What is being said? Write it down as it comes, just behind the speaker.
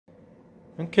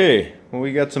Okay, well,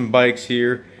 we got some bikes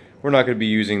here. We're not going to be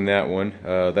using that one.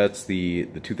 That's the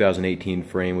 2018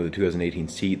 frame with the 2018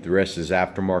 seat. The rest is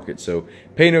aftermarket, so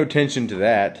pay no attention to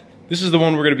that. This is the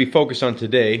one we're going to be focused on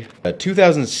today. A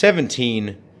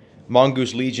 2017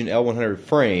 Mongoose Legion L100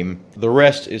 frame. The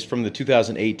rest is from the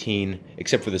 2018,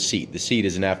 except for the seat. The seat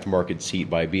is an aftermarket seat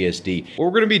by BSD. What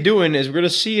we're going to be doing is we're going to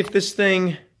see if this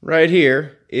thing right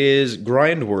here is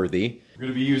grind worthy. We're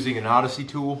going to be using an Odyssey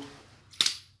tool.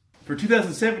 For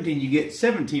 2017, you get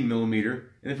 17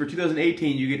 millimeter, and then for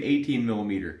 2018, you get 18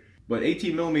 millimeter. But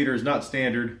 18 millimeter is not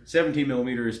standard. 17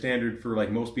 millimeter is standard for like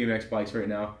most BMX bikes right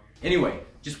now. Anyway,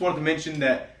 just wanted to mention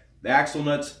that the axle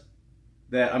nuts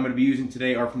that I'm going to be using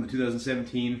today are from the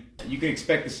 2017. You can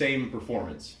expect the same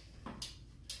performance.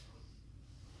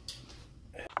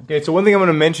 Okay, so one thing I'm going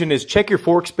to mention is check your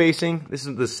fork spacing. This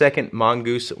is the second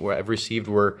Mongoose where I've received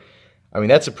where, I mean,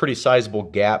 that's a pretty sizable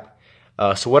gap.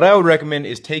 So what I would recommend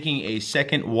is taking a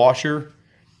second washer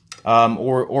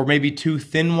or maybe two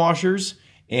thin washers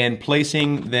and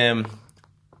placing them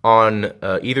on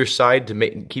either side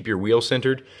to keep your wheel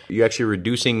centered. You're actually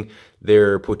reducing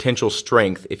their potential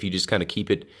strength if you just kind of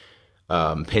keep it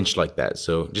pinched like that.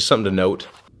 So just something to note.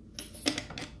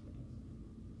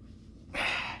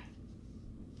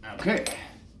 Okay,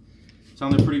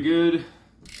 sounded pretty good.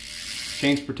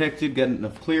 Chain's protected, got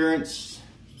enough clearance.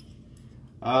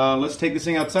 Let's take this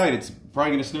thing outside. It's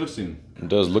probably gonna snow soon. It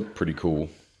does look pretty cool.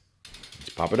 Let's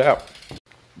pop it out.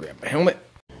 Grab my helmet.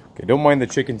 Okay, don't mind the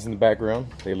chickens in the background.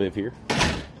 They live here.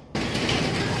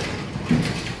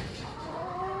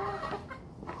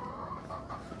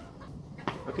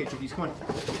 Okay, chickies, come on.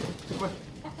 Come on.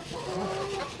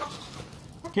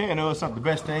 Okay, I know it's not the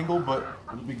best angle, but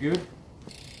it'll be good.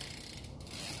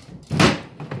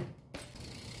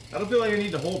 I don't feel like I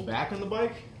need to hold back on the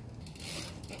bike.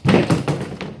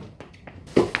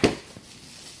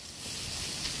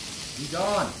 Be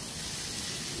gone.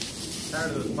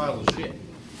 Tired of those piles of shit.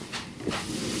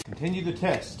 Continue the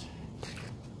test.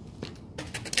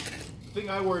 The thing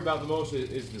I worry about the most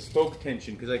is the spoke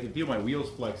tension because I can feel my wheels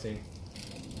flexing.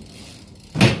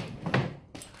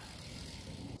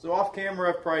 So off camera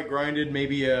I've probably grinded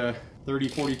maybe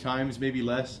 30-40 times, maybe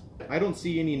less. I don't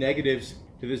see any negatives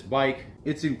to this bike.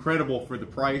 It's incredible for the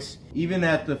price. Even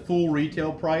at the full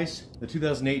retail price, the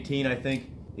 2018 I think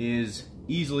is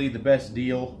easily the best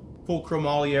deal. Full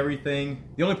chromoly everything.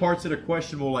 The only parts that are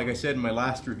questionable, like I said in my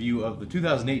last review of the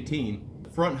 2018, the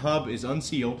front hub is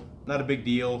unsealed. Not a big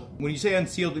deal. When you say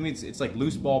unsealed, it means it's like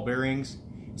loose ball bearings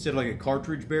instead of like a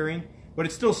cartridge bearing. But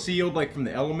it's still sealed like from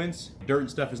the elements. Dirt and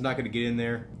stuff is not going to get in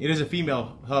there. It is a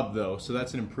female hub though, so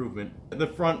that's an improvement. The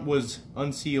front was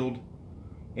unsealed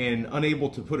and unable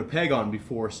to put a peg on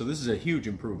before, so this is a huge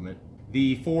improvement.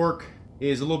 The fork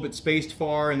is a little bit spaced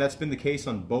far, and that's been the case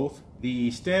on both. The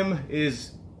stem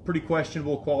is pretty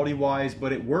questionable quality wise,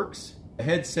 but it works. The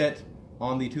headset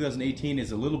on the 2018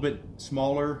 is a little bit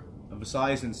smaller of a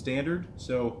size than standard,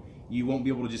 so you won't be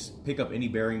able to just pick up any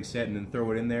bearing set and then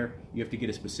throw it in there. You have to get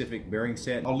a specific bearing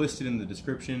set. I'll list it in the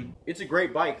description. It's a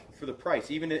great bike for the price,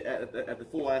 even at the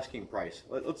full asking price.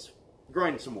 Let's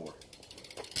grind some more.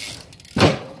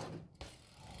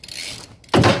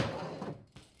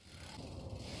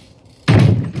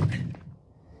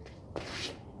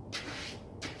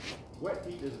 Wet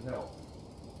feet doesn't help.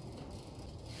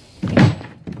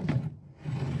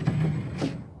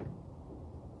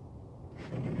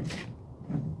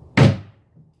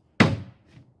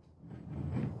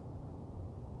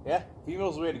 Yeah,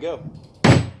 female's the way to go.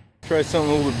 Try something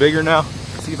a little bit bigger now.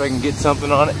 See if I can get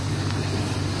something on it.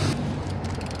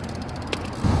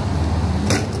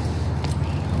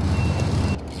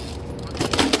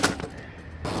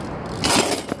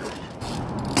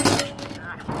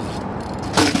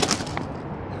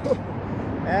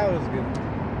 That was good.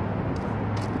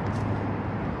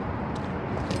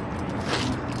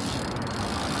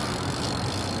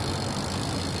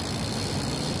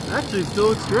 Actually, still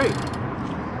looks great.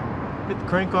 Hit the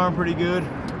crank arm pretty good.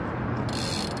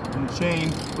 And the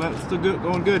chain, but it's still good,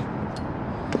 going good.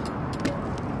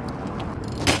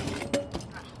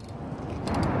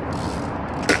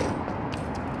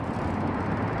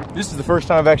 This is the first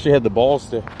time I've actually had the balls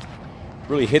to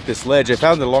really hit this ledge. I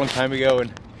found it a long time ago,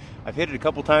 and I've hit it a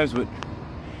couple times, but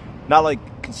not like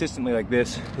consistently like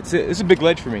this. It's a big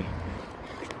ledge for me.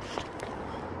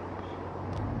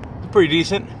 It's pretty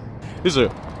decent. This is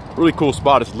a really cool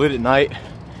spot. It's lit at night.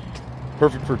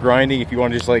 Perfect for grinding if you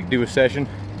want to just like do a session.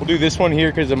 We'll do this one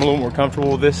here because I'm a little more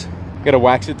comfortable with this. Gotta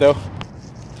wax it though.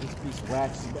 This piece of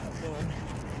wax is about done.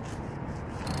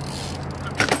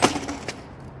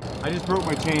 I just broke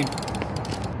my chain.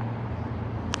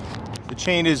 The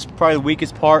chain is probably the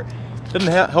weakest part.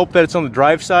 Doesn't help that it's on the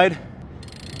drive side.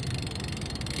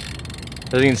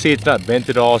 As you can see, it's not bent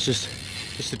at all. It's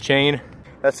just a chain.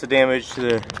 That's the damage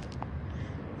to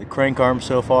the crank arm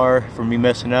so far from me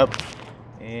messing up,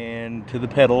 and to the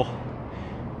pedal.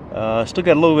 Still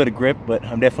got a little bit of grip, but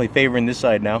I'm definitely favoring this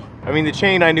side now. I mean, the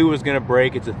chain I knew was gonna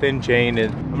break. It's a thin chain,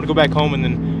 and I'm gonna go back home and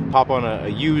then pop on a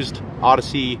used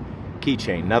Odyssey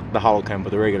keychain, not the hollow kind, but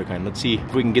the regular kind. Let's see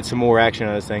if we can get some more action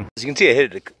on this thing. As you can see, I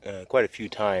hit it quite a few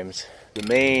times. The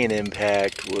main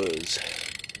impact was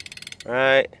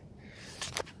right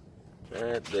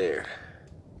there.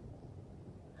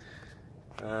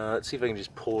 Let's see if I can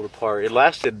just pull it apart. It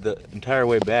lasted the entire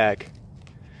way back.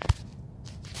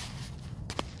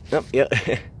 Oh, yeah.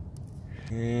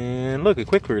 And look, a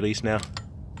quick release now.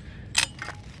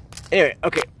 Anyway,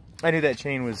 okay. I knew that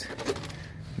chain was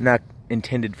not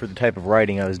intended for the type of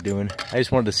riding I was doing. I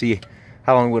just wanted to see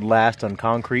how long it would last on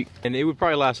concrete. And it would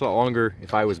probably last a lot longer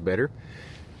if I was better.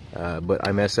 But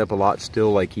I mess up a lot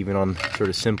still, like even on sort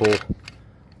of simple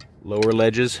lower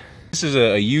ledges. This is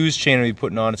a used chain I'll be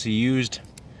putting on. It's a used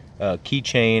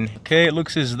keychain. Okay, it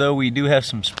looks as though we do have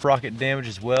some sprocket damage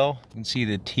as well. You can see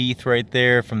the teeth right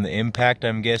there from the impact,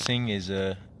 I'm guessing, is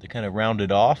they're kind of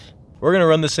rounded off. We're gonna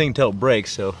run this thing till it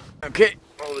breaks, so. Okay,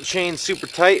 well, the chain's super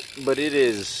tight, but it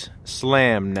is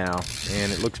slammed now,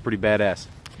 and it looks pretty badass.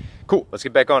 Cool, let's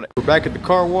get back on it. We're back at the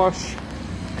car wash.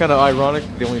 Kind of ironic,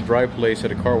 the only dry place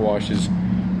at a car wash is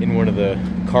in one of the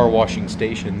car washing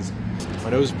stations.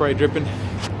 My nose is probably dripping.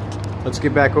 Let's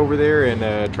get back over there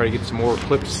and try to get some more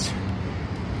clips.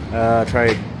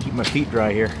 Try to keep my feet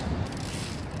dry here.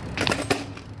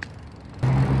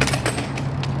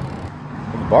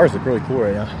 Well, the bars look really cool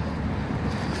right now.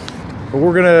 But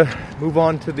we're gonna move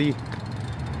on to the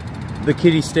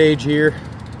kiddie stage here.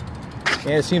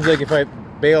 And it seems like if I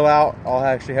bail out, I'll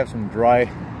actually have some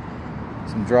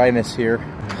dryness here.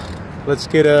 Let's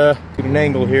get an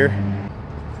angle here.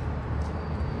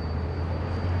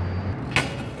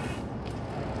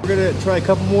 We're gonna try a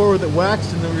couple more with it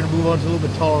waxed, and then we're gonna move on to a little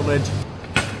bit taller ledge.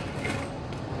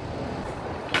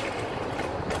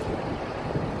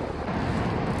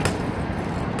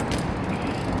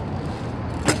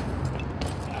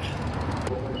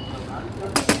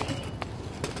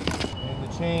 And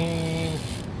the chain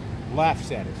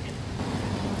laughs at it.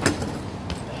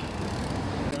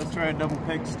 Let's try a double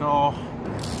peg stall.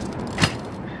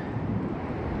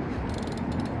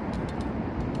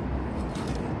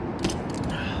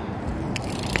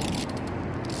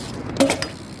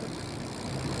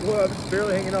 Well, it's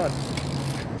barely hanging on.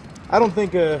 I don't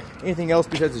think anything else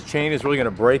besides the chain is really going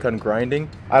to break on grinding.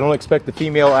 I don't expect the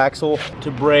female axle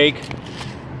to break.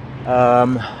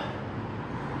 I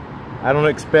don't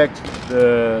expect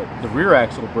the rear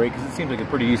axle to break because it seems like a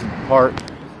pretty decent part.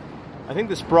 I think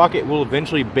the sprocket will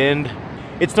eventually bend.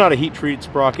 It's not a heat-treated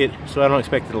sprocket, so I don't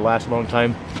expect it to last a long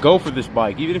time. Go for this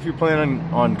bike, even if you're planning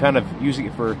on kind of using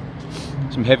it for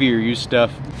some heavier use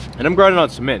stuff. And I'm grinding on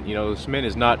cement. You know, cement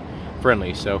is not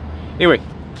friendly. So anyway,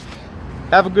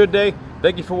 have a good day.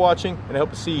 Thank you for watching, and I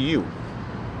hope to see you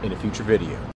in a future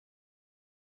video.